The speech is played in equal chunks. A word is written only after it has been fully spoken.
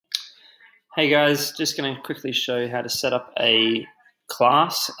Hey guys, just going to quickly show you how to set up a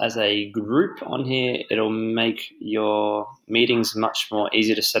class as a group on here. It'll make your meetings much more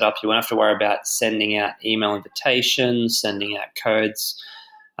easier to set up. You won't have to worry about sending out email invitations, sending out codes.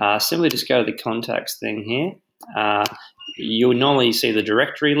 Simply just go to the contacts thing here. You'll normally see the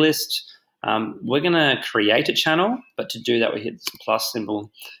directory list. We're going to create a channel, but to do that we hit this plus symbol.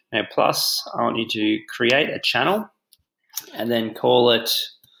 Now plus, I want you to create a channel and then call it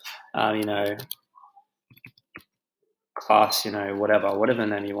class, whatever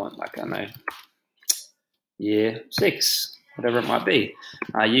name you want, like, I don't know, year 6, whatever it might be.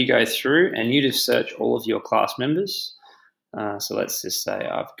 You go through and you just search all of your class members. So let's just say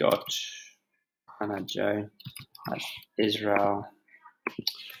I've got Hannah, Joe, Israel,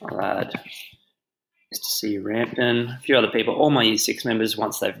 Alad, to see Rampton, a few other people. All my year 6 members,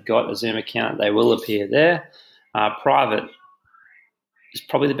 once they've got a Zoom account, they will appear there. Private is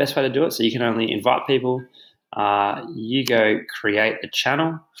probably the best way to do it, so you can only invite people. You go create a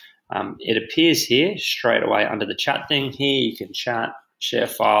channel. It appears here straight away under the chat thing. Here you can chat, share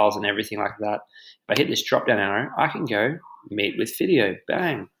files and everything like that. If I hit this drop down arrow, I can go meet with video.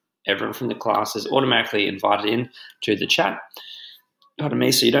 Bang. Everyone from the class is automatically invited in to the chat. Pardon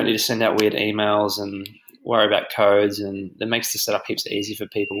me, so you don't need to send out weird emails and worry about codes, and that makes the setup heaps easy for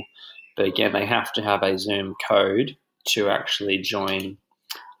people. But again, they have to have a Zoom code to actually join,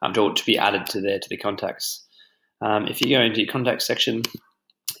 to be added to the contacts. If you go into your contact section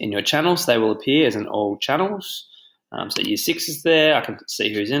in your channels, they will appear as in all channels. So year 6 is there. I can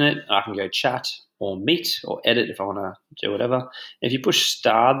see who's in it. I can go chat or meet or edit if I want to do whatever. If you push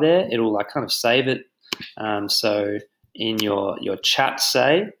star there, it will kind of save it. So in your chat,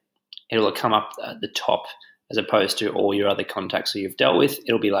 say, it will come up at the top as opposed to all your other contacts that you've dealt with.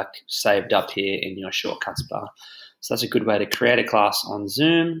 It'll be saved up here in your shortcuts bar. So that's a good way to create a class on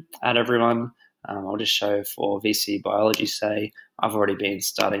Zoom, add everyone. I'll just show for VC Biology, say, I've already been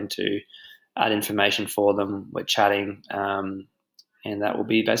starting to add information for them. We're chatting, and that will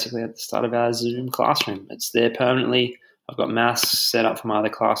be basically at the start of our Zoom classroom. It's there permanently. I've got masks set up for my other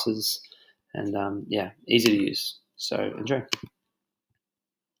classes, and yeah, easy to use. So enjoy.